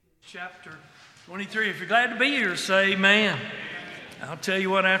chapter 23. If you're glad to be here, say amen. I'll tell you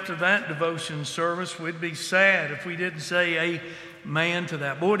what, after that devotion service, we'd be sad if we didn't say amen to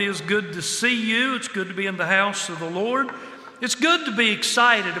that. Boy, it is good to see you. It's good to be in the house of the Lord. It's good to be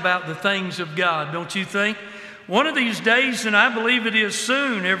excited about the things of God, don't you think? One of these days, and I believe it is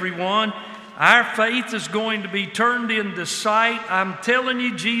soon, everyone, our faith is going to be turned into sight. I'm telling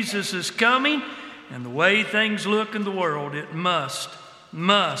you, Jesus is coming, and the way things look in the world, it must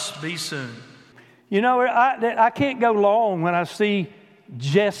be soon. You know, I can't go long when I see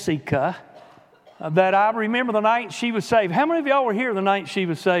Jessica, that I remember the night she was saved. How many of y'all were here the night she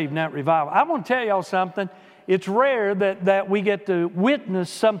was saved in that revival? I want to tell y'all something. It's rare that we get to witness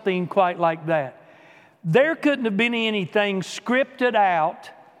something quite like that. There couldn't have been anything scripted out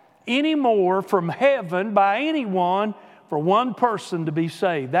anymore from heaven by anyone for one person to be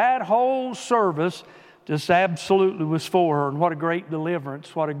saved. That whole service just absolutely was for her. And what a great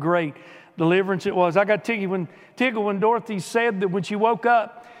deliverance. What a great deliverance it was. I got tickled when Dorothy said that when she woke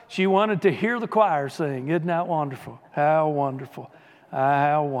up, she wanted to hear the choir sing. Isn't that wonderful? How wonderful.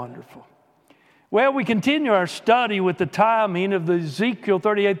 How wonderful. Well, we continue our study with the timing of the Ezekiel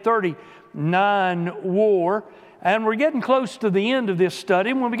 38:39 war. And we're getting close to the end of this study.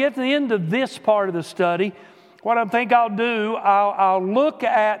 And when we get to the end of this part of the study, what I think I'll do, I'll look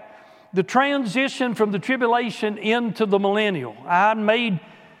at the transition from the tribulation into the millennial. I made a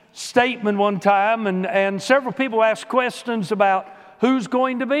statement one time, and several people asked questions about who's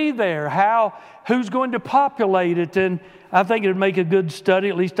going to be there, who's going to populate it, and I think it would make a good study.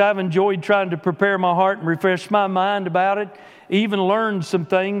 At least I've enjoyed trying to prepare my heart and refresh my mind about it, even learn some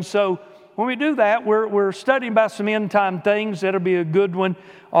things. So when we do that, we're studying about some end-time things. That'll be a good one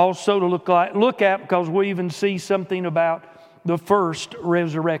also to look at, because we even see something about the first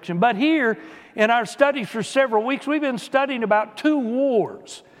resurrection. But here in our studies for several weeks, we've been studying about two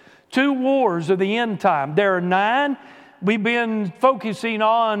wars of the end time. There are 9. We've been focusing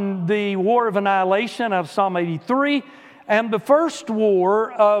on the war of annihilation out of Psalm 83 and the first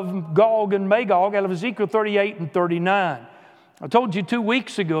war of Gog and Magog out of Ezekiel 38 and 39. I told you 2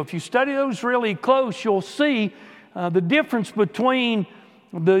 weeks ago, if you study those really close, you'll see the difference between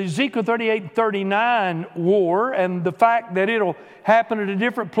the Ezekiel 38 and 39 war and the fact that it'll happen at a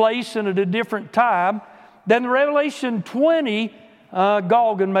different place and at a different time than the Revelation 20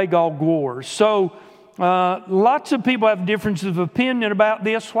 Gog and Magog war. So lots of people have differences of opinion about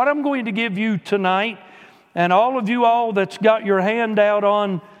this. What I'm going to give you tonight, and all of you all that's got your hand out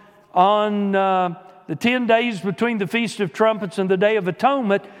on the 10 days between the Feast of Trumpets and the Day of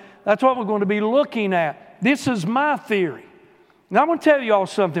Atonement, that's what we're going to be looking at. This is my theory. Now, I want to tell you all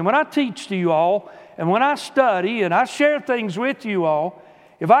something. When I teach to you all, and when I study, and I share things with you all,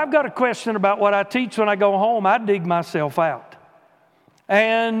 if I've got a question about what I teach when I go home, I dig myself out.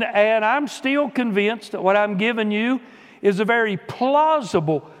 And I'm still convinced that what I'm giving you is a very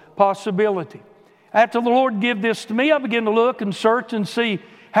plausible possibility. After the Lord gave this to me, I began to look and search and see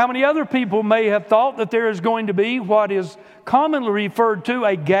how many other people may have thought that there is going to be what is commonly referred to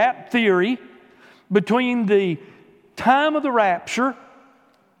a gap theory between the time of the rapture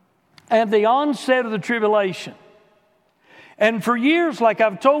and the onset of the tribulation. And for years, like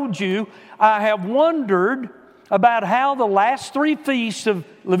I've told you, I have wondered about how the last 3 feasts of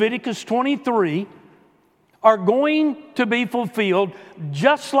Leviticus 23 are going to be fulfilled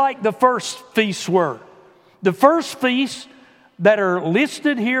just like the first feasts were. The first feasts that are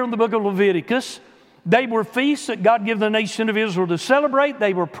listed here in the book of Leviticus, they were feasts that God gave the nation of Israel to celebrate.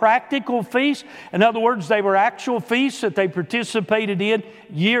 They were practical feasts. In other words, they were actual feasts that they participated in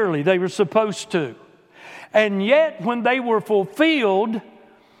yearly. They were supposed to. And yet, when they were fulfilled,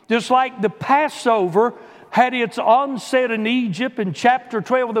 just like the Passover had its onset in Egypt in chapter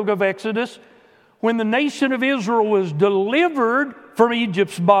 12 of the book of Exodus, when the nation of Israel was delivered from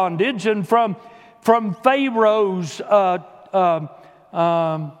Egypt's bondage and from Pharaoh's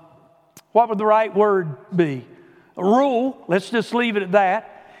what would the right word be? Rule. Let's just leave it at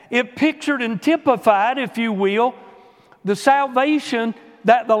that. It pictured and typified, if you will, the salvation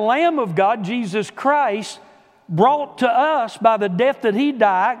that the Lamb of God, Jesus Christ, brought to us by the death that He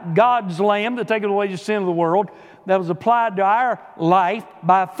died, God's Lamb that taketh away the sin of the world, that was applied to our life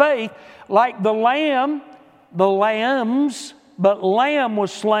by faith. Like the lambs, but lamb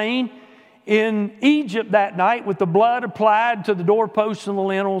was slain in Egypt that night with the blood applied to the doorposts and the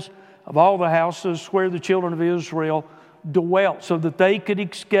lintels of all the houses where the children of Israel dwelt, so that they could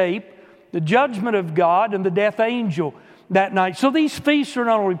escape the judgment of God and the death angel that night. So these feasts are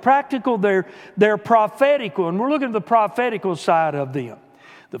not only practical, they're prophetical, and we're looking at the prophetical side of them.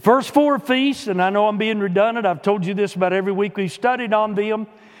 The first 4 feasts, and I know I'm being redundant, I've told you this about every week we've studied on them,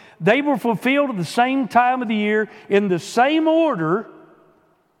 They were fulfilled at the same time of the year in the same order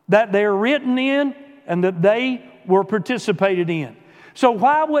that they're written in and that they were participated in. So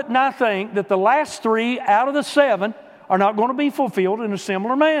why wouldn't I think that the last 3 out of the 7 are not going to be fulfilled in a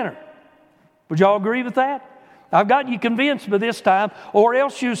similar manner? Would y'all agree with that? I've got you convinced by this time, or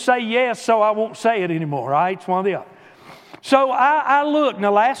else you say yes, so I won't say it anymore, right? It's one or the other. So I looked.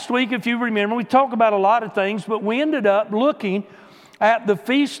 Now, last week, if you remember, we talked about a lot of things, but we ended up looking at the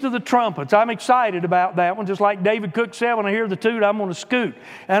Feast of the Trumpets. I'm excited about that one. Just like David Cook said, when I hear the toot, I'm going to scoot.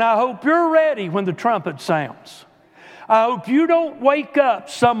 And I hope you're ready when the trumpet sounds. I hope you don't wake up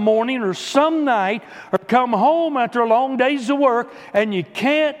some morning or some night or come home after long days of work and you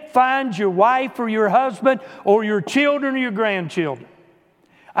can't find your wife or your husband or your children or your grandchildren.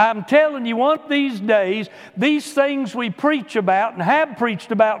 I'm telling you, one of these days, these things we preach about and have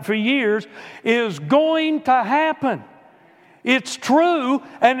preached about for years is going to happen. It's true,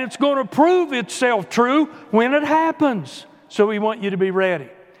 and it's going to prove itself true when it happens. So we want you to be ready.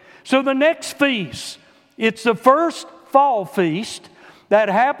 So the next feast, it's the first fall feast that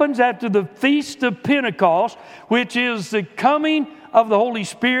happens after the Feast of Pentecost, which is the coming of the Holy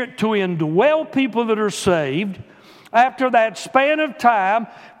Spirit to indwell people that are saved. After that span of time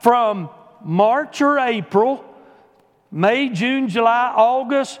from March or April, May, June, July,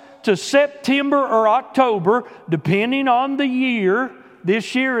 August, to September or October, depending on the year.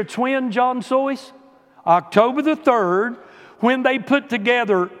 This year it's when, John Soyce? October the 3rd, when they put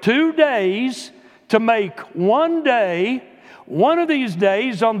together 2 days to make one day. One of these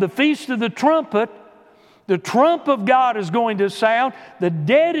days on the Feast of the Trumpet, the trump of God is going to sound, the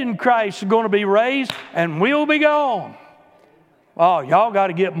dead in Christ are going to be raised, and we'll be gone. Oh, y'all got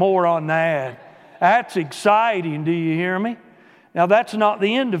to get more on that. That's exciting, do you hear me? Now, that's not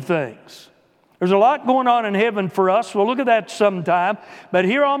the end of things. There's a lot going on in heaven for us. We'll look at that sometime. But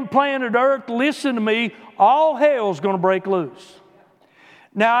here on planet Earth, listen to me, all hell's going to break loose.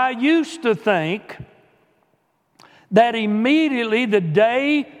 Now, I used to think that immediately the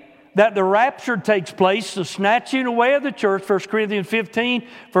day that the rapture takes place, the snatching away of the church, 1 Corinthians 15,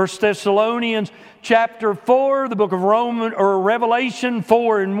 1 Thessalonians chapter 4, the book of Revelation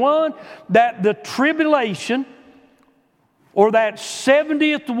 4 and 1, that the tribulation, or that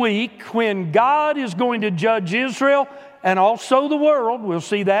 70th week when God is going to judge Israel and also the world, we'll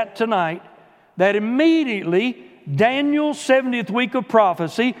see that tonight, that immediately Daniel's 70th week of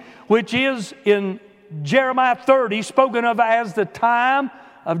prophecy, which is in Jeremiah 30, spoken of as the time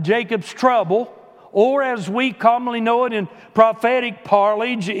of Jacob's trouble, or as we commonly know it in prophetic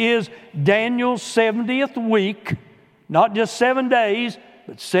parlance, is Daniel's 70th week, not just 7 days,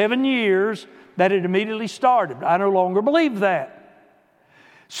 but 7 years, that it immediately started. I no longer believe that.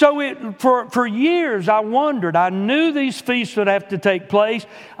 So for years I wondered. I knew these feasts would have to take place.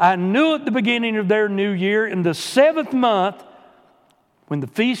 I knew at the beginning of their new year, in the 7th month, when the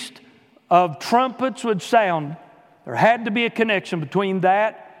Feast of Trumpets would sound, there had to be a connection between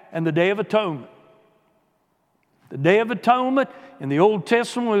that and the Day of Atonement. The Day of Atonement in the Old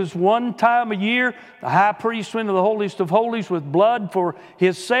Testament was one time a year. The high priest went to the holiest of holies with blood for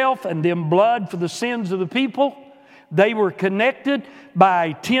himself and then blood for the sins of the people. They were connected by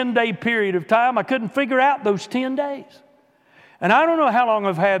a 10-day period of time. I couldn't figure out those 10 days. And I don't know how long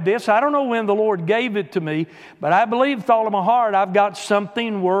I've had this. I don't know when the Lord gave it to me, but I believe with all of my heart I've got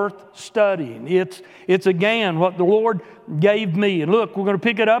something worth studying. It's again what the Lord gave me. And look, we're going to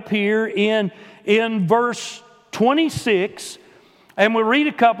pick it up here in verse 26, and we'll read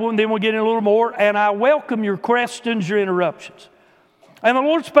a couple and then we'll get in a little more. And I welcome your questions, your interruptions. And the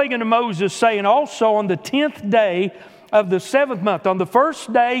Lord spake unto Moses, saying, also on the 10th day of the 7th month, on the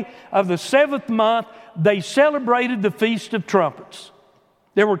first day of the 7th month, they celebrated the Feast of Trumpets.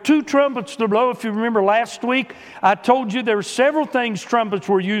 There were 2 trumpets to blow. If you remember last week, I told you there were several things trumpets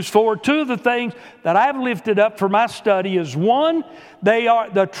were used for. 2 of the things that I've lifted up for my study is, one,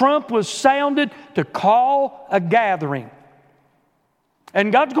 the trump was sounded to call a gathering.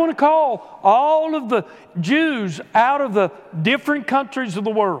 And God's going to call all of the Jews out of the different countries of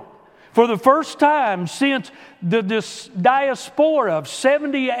the world. For the first time since this diaspora of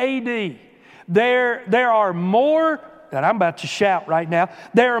 70 A.D., there are more, and I'm about to shout right now,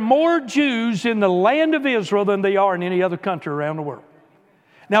 there are more Jews in the land of Israel than they are in any other country around the world.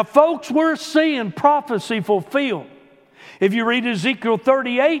 Now, folks, we're seeing prophecy fulfilled. If you read Ezekiel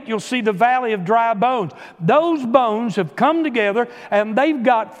 38, you'll see the valley of dry bones. Those bones have come together and they've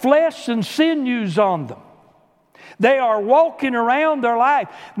got flesh and sinews on them. They are walking around their life.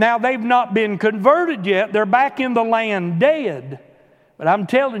 Now, they've not been converted yet. They're back in the land dead. But I'm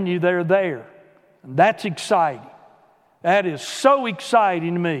telling you, they're there. And that's exciting. That is so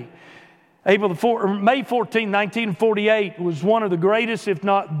exciting to me. May 14, 1948 was one of the greatest, if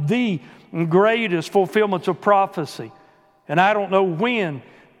not the greatest fulfillments of prophecy. And I don't know when,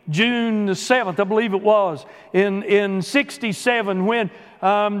 June the 7th, I believe it was, in 67 when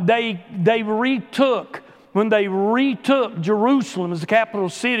they retook Jerusalem as the capital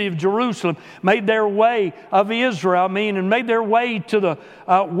city of Jerusalem, made their way of Israel, and made their way to the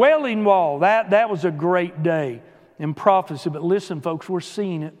Wailing Wall. That was a great day in prophecy. But listen, folks, we're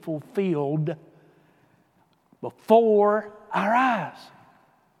seeing it fulfilled before our eyes.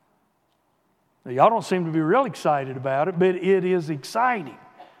 Now, y'all don't seem to be real excited about it, but it is exciting.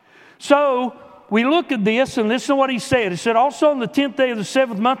 So we look at this and listen to what he said. He said, also on the 10th day of the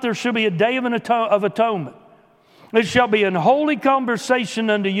 7th month there shall be a day of atonement. It shall be an holy conversation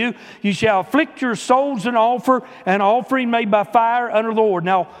unto you. You shall afflict your souls and offer an offering made by fire unto the Lord.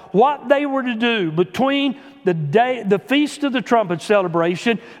 Now, what they were to do between the Feast of the Trumpet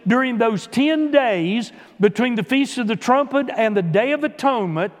celebration, during those 10 days, between the Feast of the Trumpet and the Day of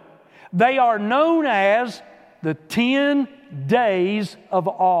Atonement, they are known as the 10 Days of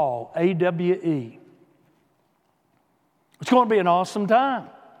Awe, AWE. It's going to be an awesome time.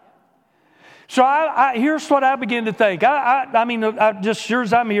 So here's what I begin to think. Just sure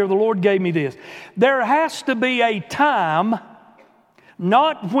as I'm here, the Lord gave me this. There has to be a time,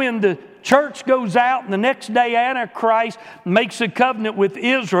 not when the church goes out and the next day Antichrist makes a covenant with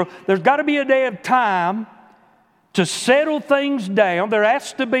Israel. There's got to be a day of time to settle things down. There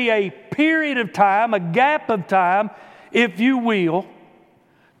has to be a period of time, a gap of time, if you will,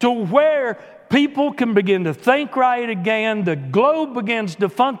 to where people can begin to think right again, the globe begins to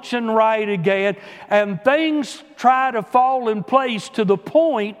function right again, and things try to fall in place to the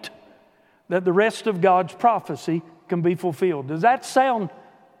point that the rest of God's prophecy can be fulfilled. Does that sound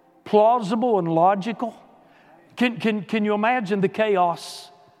plausible and logical? Can you imagine the chaos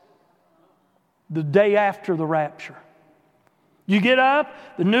the day after the rapture? You get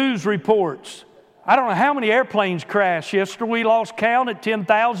up, the news reports, I don't know how many airplanes crashed yesterday. We lost count at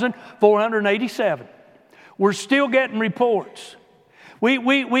 10,487. We're still getting reports.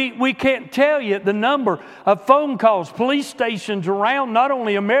 We can't tell you the number of phone calls, police stations around not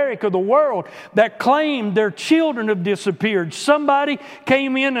only America, the world, that claim their children have disappeared. Somebody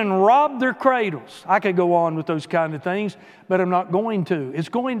came in and robbed their cradles. I could go on with those kind of things, but I'm not going to. It's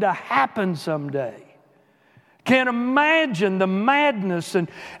going to happen someday. Can't imagine the madness and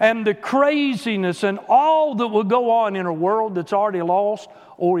the craziness and all that will go on in a world that's already lost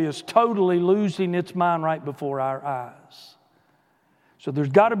or is totally losing its mind right before our eyes. So there's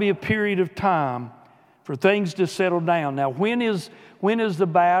got to be a period of time for things to settle down. Now, when is the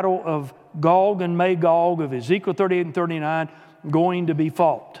battle of Gog and Magog of Ezekiel 38 and 39 going to be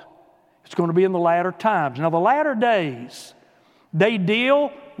fought? It's going to be in the latter times. Now, the latter days, they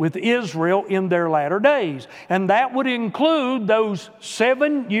deal with Israel in their latter days. And that would include those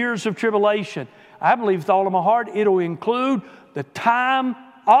 7 years of tribulation. I believe with all of my heart it'll include the time,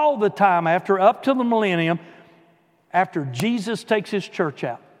 all the time after, up to the millennium, after Jesus takes His church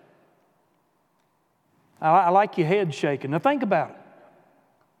out. I like your head shaking. Now think about it.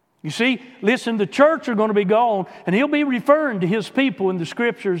 You see, listen, the church are going to be gone, and He'll be referring to His people in the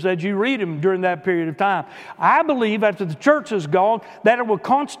Scriptures as you read them during that period of time. I believe after the church is gone, that it will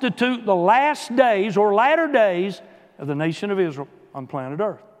constitute the last days or latter days of the nation of Israel on planet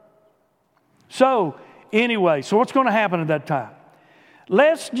Earth. So, anyway, so what's going to happen at that time?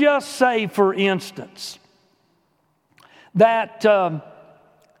 Let's just say, for instance, that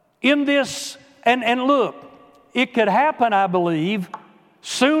in this, and look, it could happen, I believe,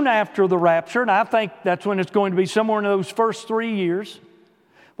 soon after the rapture, and I think that's when it's going to be somewhere in those first 3 years.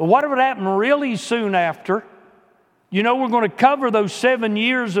 But what would happen really soon after? You know, we're going to cover those 7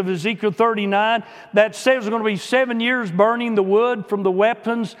 years of Ezekiel 39. That says there's going to be 7 years burning the wood from the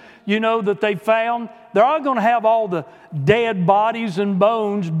weapons, that they found. They're all going to have all the dead bodies and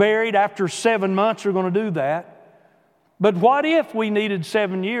bones buried after 7 months. They're going to do that. But what if we needed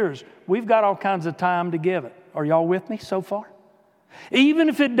 7 years? We've got all kinds of time to give it. Are y'all with me so far? Even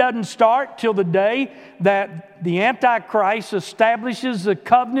if it doesn't start till the day that the Antichrist establishes a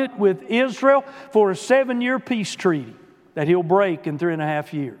covenant with Israel for a 7-year peace treaty that he'll break in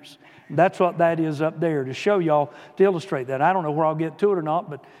 3.5 years. And that's what that is up there to show y'all, to illustrate that. I don't know where I'll get to it or not,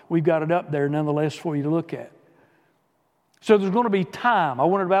 but we've got it up there nonetheless for you to look at. So there's going to be time. I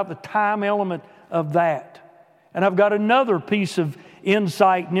wondered about the time element of that. And I've got another piece of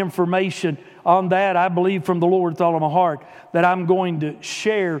insight and information on that, I believe from the Lord with all of my heart, that I'm going to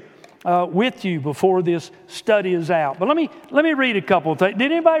share with you before this study is out. But let me read a couple of things.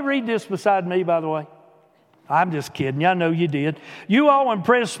 Did anybody read this beside me, by the way? I'm just kidding. I know you did. You all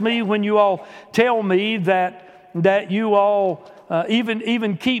impress me when you all tell me that you all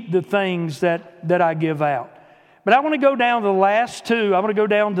even keep the things that I give out. But I want to go down to the last two.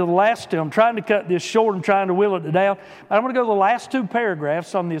 I'm trying to cut this short. I'm trying to will it down. But I'm going to go to the last two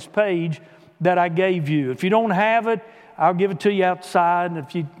paragraphs on this page that I gave you. If you don't have it, I'll give it to you outside. And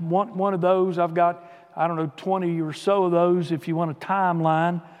if you want one of those, I've got, 20 or so of those if you want a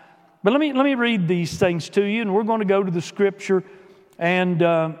timeline. But let me read these things to you, and we're going to go to the Scripture and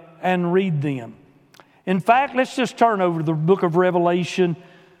read them. In fact, let's just turn over to the book of Revelation,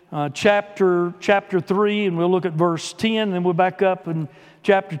 chapter 3, and we'll look at verse 10, and then we'll back up in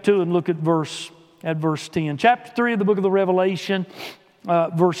chapter 2 and look at verse 10. Chapter 3 of the book of the Revelation,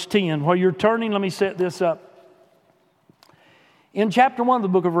 verse 10. While you're turning, let me set this up. In chapter 1 of the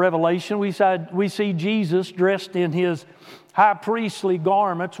book of Revelation, we see Jesus dressed in his high priestly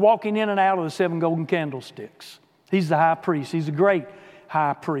garments, walking in and out of the 7 golden candlesticks. He's the high priest. He's a great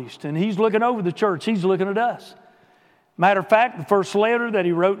high priest. And he's looking over the church. He's looking at us. Matter of fact, the first letter that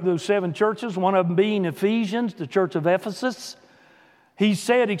he wrote to those 7 churches, one of them being Ephesians, the church of Ephesus, he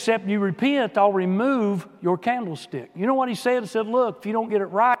said, except you repent, I'll remove your candlestick. You know what he said? He said, look, if you don't get it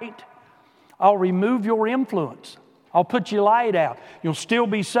right, I'll remove your influence. I'll put your light out. You'll still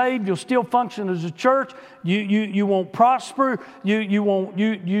be saved. You'll still function as a church. You won't prosper. You'll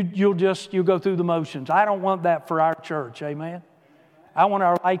go through the motions. I don't want that for our church. Amen. I want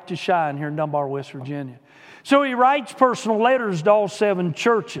our light to shine here in Dunbar, West Virginia. So he writes personal letters to all 7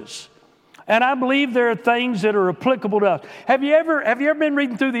 churches. And I believe there are things that are applicable to us. Have you ever been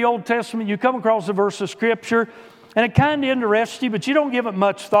reading through the Old Testament? You come across a verse of Scripture, and it kind of interests you, but you don't give it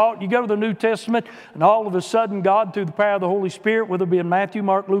much thought. You go to the New Testament, and all of a sudden, God, through the power of the Holy Spirit, whether it be in Matthew,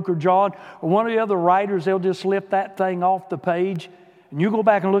 Mark, Luke, or John, or one of the other writers, they'll just lift that thing off the page. And you go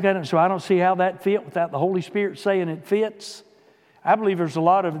back and look at it and say, I don't see how that fit without the Holy Spirit saying it fits. I believe there's a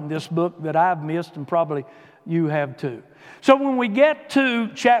lot of in this book that I've missed, and probably you have too. So when we get to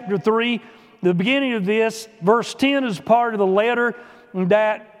chapter 3, the beginning of this, verse 10 is part of the letter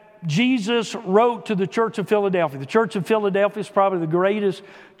that Jesus wrote to the church of Philadelphia. The church of Philadelphia is probably the greatest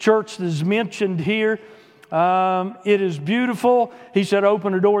church that is mentioned here. It is beautiful. He said,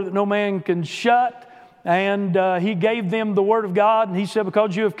 open a door that no man can shut. And he gave them the word of God. And he said,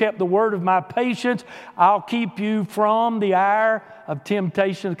 because you have kept the word of my patience, I'll keep you from the hour of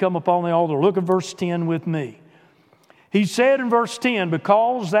temptation to come upon the altar. Look at verse 10 with me. He said in verse 10,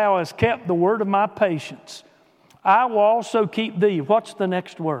 because thou hast kept the word of my patience, I will also keep thee. What's the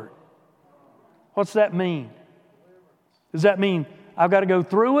next word? What's that mean? Does that mean I've got to go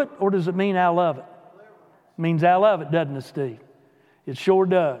through it, or does it mean I love it? It means I love it, doesn't it, Steve? It sure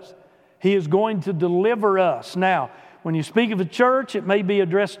does. He is going to deliver us. Now, when you speak of a church, it may be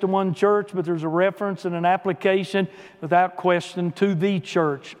addressed to one church, but there's a reference and an application without question to the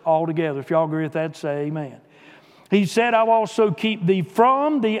church altogether. If y'all agree with that, say amen. He said, I will also keep thee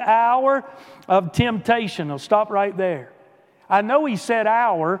from the hour of temptation. I'll stop right there. I know he said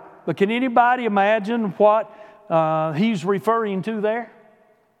hour, but can anybody imagine what he's referring to there?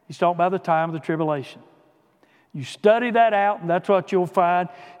 He's talking about the time of the tribulation. You study that out, and that's what you'll find.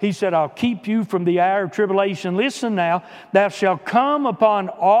 He said, I'll keep you from the hour of tribulation. Listen now, thou shalt come upon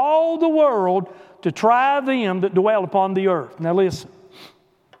all the world to try them that dwell upon the earth. Now listen.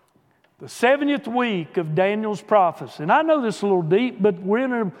 The 70th week of Daniel's prophecy. And I know this is a little deep, but we're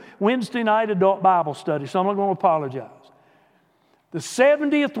in a Wednesday night adult Bible study, so I'm not going to apologize. The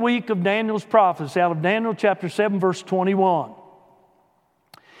 70th week of Daniel's prophecy, out of Daniel chapter 7, verse 21.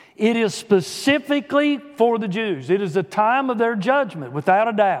 It is specifically for the Jews. It is the time of their judgment, without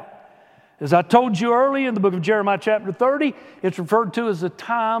a doubt. As I told you earlier in the book of Jeremiah chapter 30, it's referred to as the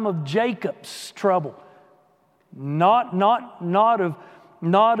time of Jacob's trouble. Not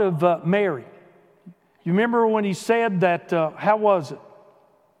of Mary. You remember when he said that, how was it?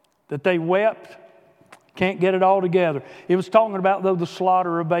 That they wept? Can't get it all together. It was talking about, though, the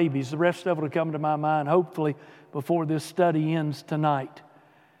slaughter of babies. The rest of it will come to my mind, hopefully, before this study ends tonight.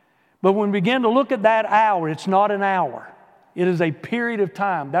 But when we begin to look at that hour, it's not an hour. It is a period of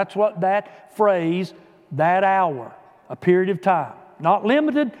time. That's what that phrase, that hour, a period of time. Not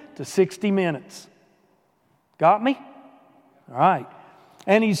limited to 60 minutes. Got me? All right.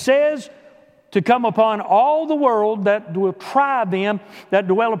 And he says to come upon all the world that will try them that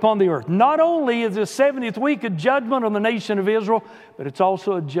dwell upon the earth. Not only is the 70th week a judgment on the nation of Israel, but it's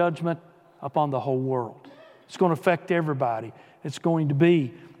also a judgment upon the whole world. It's going to affect everybody. It's going to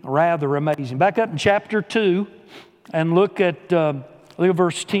be rather amazing. Back up in chapter 2 and look at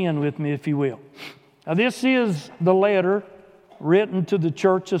verse 10 with me, if you will. Now, this is the letter written to the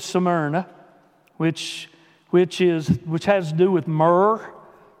church of Smyrna, which which has to do with myrrh.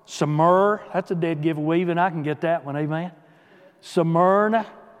 Some myrrh. That's a dead giveaway. Even I can get that one, amen. Smyrna.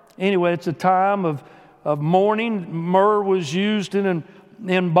 Anyway, it's a time of mourning. Myrrh was used in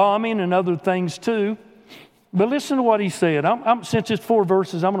embalming and other things too. But listen to what he said. Since it's 4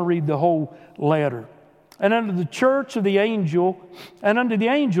 verses, I'm going to read the whole letter. And unto the church of the angel, and unto the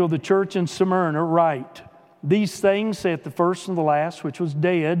angel of the church in Smyrna write, these things saith the first and the last, which was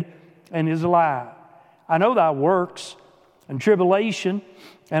dead and is alive. I know thy works, and tribulation,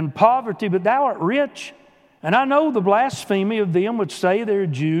 and poverty, but thou art rich. And I know the blasphemy of them which say they are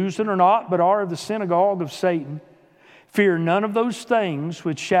Jews, and are not, but are of the synagogue of Satan. Fear none of those things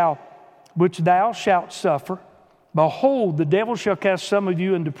which thou shalt suffer. Behold, the devil shall cast some of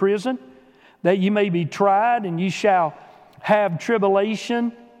you into prison, that ye may be tried, and ye shall have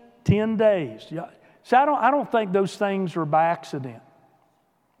tribulation 10 days. See, I don't think those things are by accident.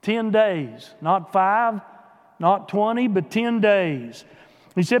 10 days, not 5, not 20, but 10 days.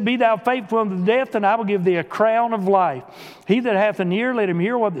 He said, be thou faithful unto death, and I will give thee a crown of life. He that hath an ear, let him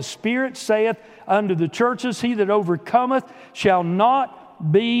hear what the Spirit saith unto the churches. He that overcometh shall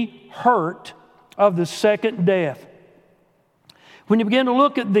not be hurt of the second death. When you begin to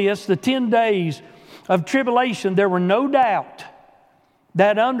look at this, the 10 days of tribulation, there were no doubt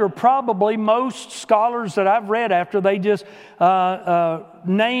that under probably most scholars that I've read after, they just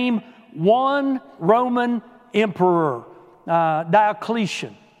name one Roman emperor,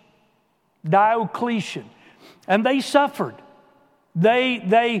 Diocletian. And they suffered.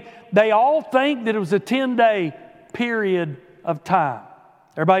 They all think that it was a 10-day period of time.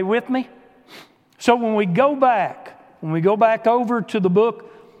 Everybody with me? So when we go back over to the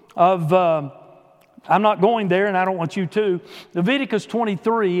book of, I'm not going there and I don't want you to, Leviticus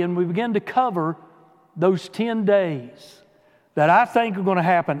 23, and we begin to cover those 10 days that I think are going to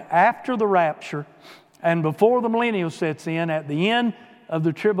happen after the rapture and before the millennial sets in, at the end of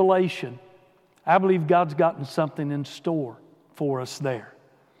the tribulation. I believe God's gotten something in store for us there.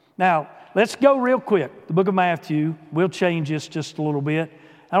 Now, let's go real quick. The book of Matthew, we'll change this just a little bit.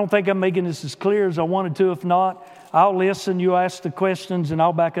 I don't think I'm making this as clear as I wanted to. If not, I'll listen, you ask the questions, and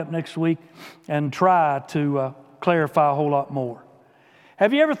I'll back up next week and try to clarify a whole lot more.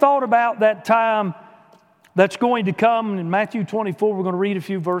 Have you ever thought about that time that's going to come? In Matthew 24, we're going to read a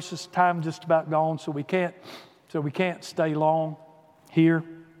few verses. Time just about gone, so we can't stay long here.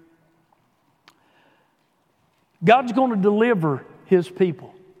 God's going to deliver His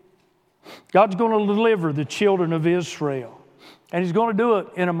people. God's going to deliver the children of Israel. And He's going to do it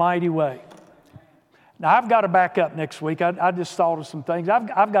in a mighty way. Now, I've got to back up next week. I just thought of some things.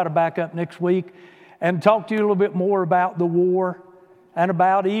 I've got to back up next week and talk to you a little bit more about the war and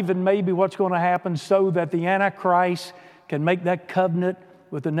about even maybe what's going to happen so that the Antichrist can make that covenant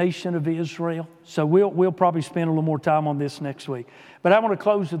with the nation of Israel. So we'll probably spend a little more time on this next week. But I want to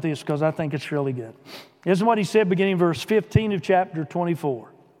close with this because I think it's really good. This is what he said beginning in verse 15 of chapter 24.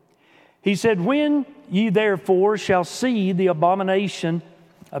 He said, when ye therefore shall see the abomination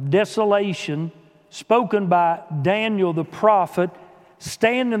of desolation spoken by Daniel the prophet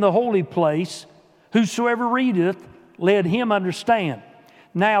stand in the holy place, whosoever readeth, let him understand.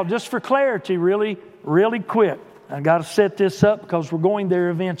 Now, just for clarity, really quick, I've got to set this up because we're going there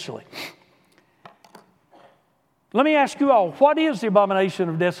eventually. Let me ask you all, what is the abomination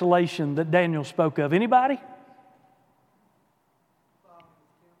of desolation that Daniel spoke of? Anybody?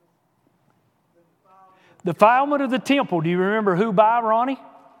 The defilement of the temple. Do you remember who by, Ronnie?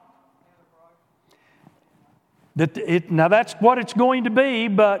 Now that's what it's going to be,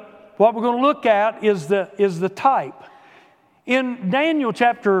 but what we're going to look at is the type. In Daniel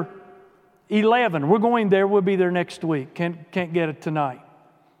chapter 11, we're going there, we'll be there next week. Can't get it tonight.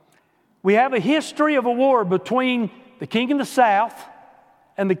 We have a history of a war between the king of the south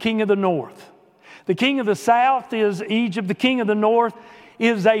and the king of the north. The king of the south is Egypt. The king of the north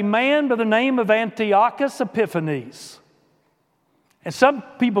is a man by the name of Antiochus Epiphanes. And some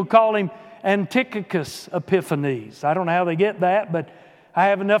people call him Antiochus Epiphanes. I don't know how they get that, but I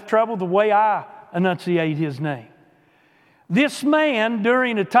have enough trouble the way I enunciate his name. This man,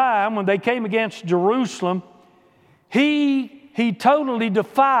 during a time when they came against Jerusalem, he totally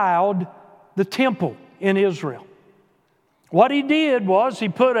defiled the temple in Israel. What he did was he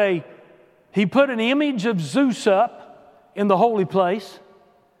put an image of Zeus up in the holy place,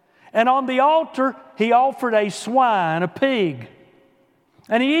 and on the altar he offered a swine, a pig.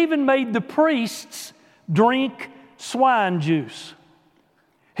 And he even made the priests drink swine juice.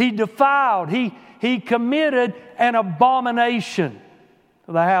 He defiled, he committed an abomination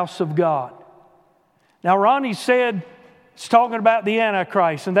to the house of God. Now, Ronnie said it's talking about the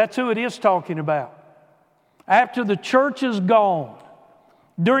Antichrist, and that's who it is talking about. after the church is gone,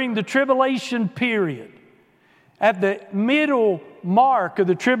 during the tribulation period, at the middle mark of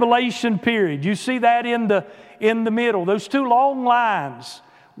the tribulation period. You see that in the middle. Those two long lines.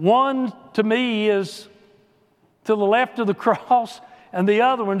 One to me is to the left of the cross, and the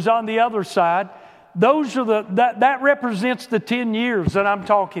other one's on the other side. Those are that represents the 10 years that I'm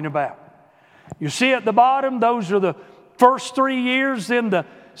talking about. You see at the bottom, those are the first 3 years, then the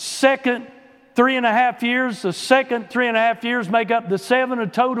second 3.5 years. The second 3.5 years make up the 7, a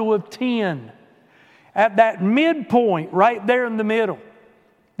total of 10. At that midpoint, right there in the middle,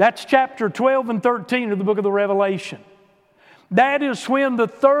 that's chapter 12 and 13 of the book of the Revelation. That is when the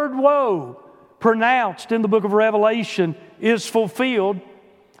third woe pronounced in the book of Revelation is fulfilled.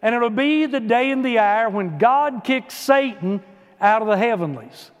 And it'll be the day and the hour when God kicks Satan out of the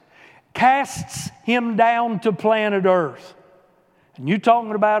heavenlies, casts him down to planet Earth. And you're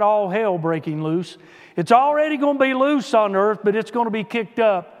talking about all hell breaking loose. It's already going to be loose on earth, but it's going to be kicked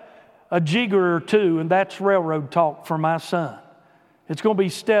up a jigger or two, and that's railroad talk for my son. It's going to be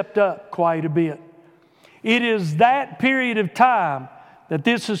stepped up quite a bit. It is that period of time that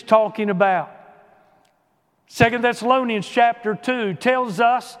this is talking about. 2 Thessalonians chapter 2 tells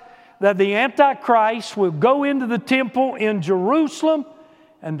us that the Antichrist will go into the temple in Jerusalem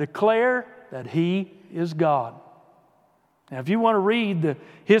and declare that he is God. Now, if you want to read the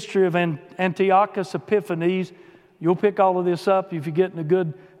history of Antiochus Epiphanes, you'll pick all of this up if you're getting a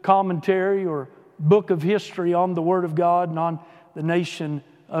good commentary or book of history on the Word of God and on the nation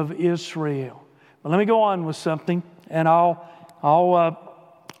of Israel. But let me go on with something, and I'll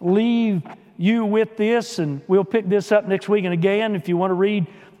leave you with this, and we'll pick this up next week. And again, if you want to read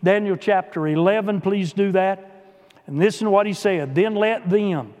Daniel chapter 11, please do that. And listen to what he said. Then let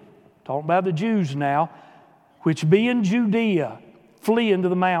them, talking about the Jews now, which be in Judea, flee into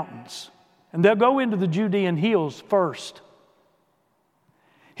the mountains. And they'll go into the Judean hills first.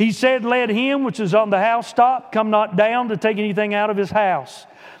 He said, let him which is on the housetop come not down to take anything out of his house.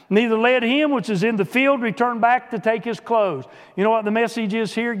 Neither let him which is in the field return back to take his clothes. You know what the message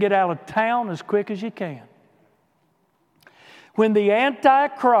is here? Get out of town as quick as you can. When the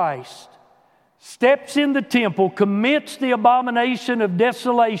Antichrist steps in the temple, commits the abomination of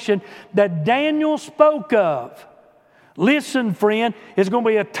desolation that Daniel spoke of, listen, friend, it's going to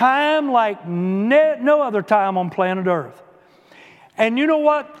be a time like no other time on planet Earth. And you know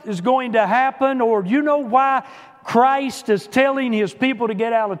what is going to happen, or you know why Christ is telling His people to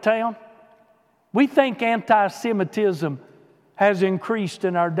get out of town? We think anti-Semitism has increased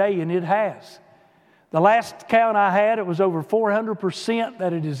in our day, and it has. The last count I had, it was over 400%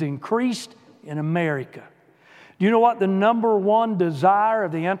 that it has increased in America. Do you know what the number one desire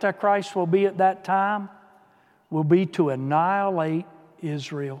of the Antichrist will be at that time? Will be to annihilate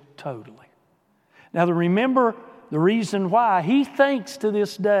Israel totally. Now, remember the reason why. He thinks to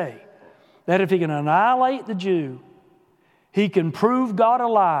this day that if he can annihilate the Jew, he can prove God a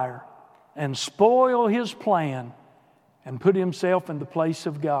liar and spoil his plan and put himself in the place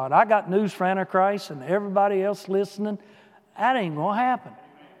of God. I got news for Antichrist and everybody else listening. That ain't going to happen.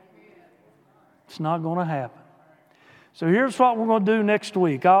 It's not going to happen. So here's what we're going to do next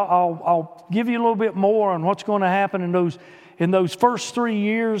week. I'll give you a little bit more on what's going to happen in those first 3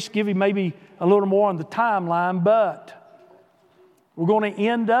 years, give you maybe a little more on the timeline, but we're going to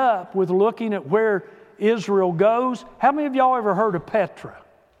end up with looking at where Israel goes. How many of y'all ever heard of Petra?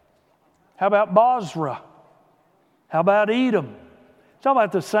 How about Bozrah? How about Edom? It's all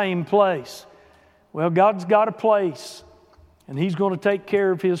about the same place. Well, God's got a place, and He's going to take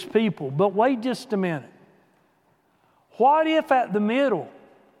care of His people. But wait just a minute. What if at the middle,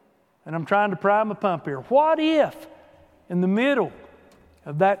 and I'm trying to prime a pump here, what if in the middle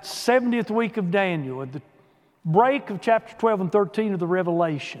of that 70th week of Daniel, at the break of chapter 12 and 13 of the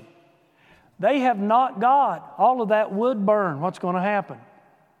Revelation, they have not got all of that wood burned? What's going to happen?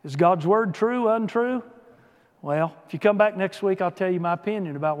 Is God's word true, untrue? Well, if you come back next week, I'll tell you my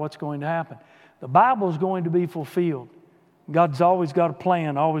opinion about what's going to happen. The Bible is going to be fulfilled. God's always got a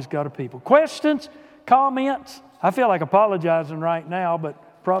plan, always got a people. Questions? Comments? I feel like apologizing right now,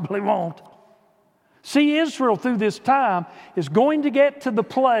 but probably won't. See, Israel through this time is going to get to the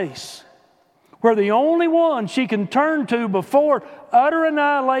place where the only one she can turn to before utter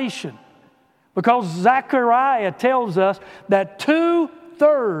annihilation, because Zechariah tells us that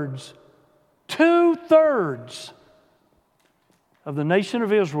two-thirds of the nation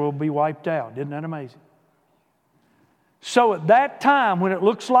of Israel will be wiped out. Isn't that amazing? So at that time, when it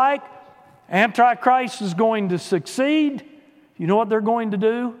looks like Antichrist is going to succeed, you know what they're going to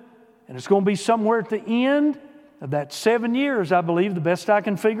do? And it's going to be somewhere at the end of that 7 years, I believe, the best I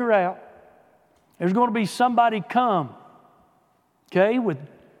can figure out. There's going to be somebody come, okay, with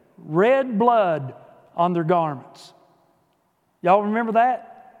red blood on their garments. Y'all remember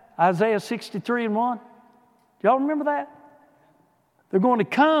that? Isaiah 63:1. Y'all remember that? They're going to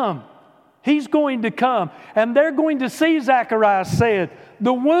come. He's going to come. And they're going to see, Zacharias said,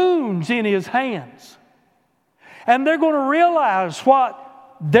 the wounds in his hands. And they're going to realize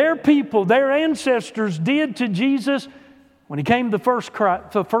what their people, their ancestors did to Jesus when he came the first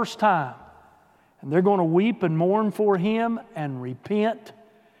time. And they're going to weep and mourn for him and repent.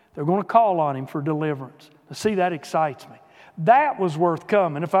 They're going to call on him for deliverance. See, that excites me. That was worth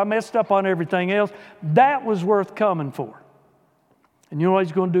coming. If I messed up on everything else, that was worth coming for. And you know what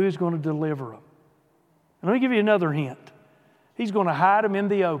he's going to do? He's going to deliver them. And let me give you another hint. He's going to hide them in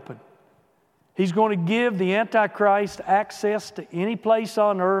the open. He's going to give the Antichrist access to any place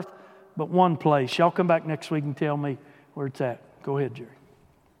on earth but one place. Y'all come back next week and tell me where it's at. Go ahead, Jerry.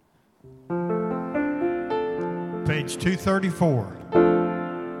 Page 234.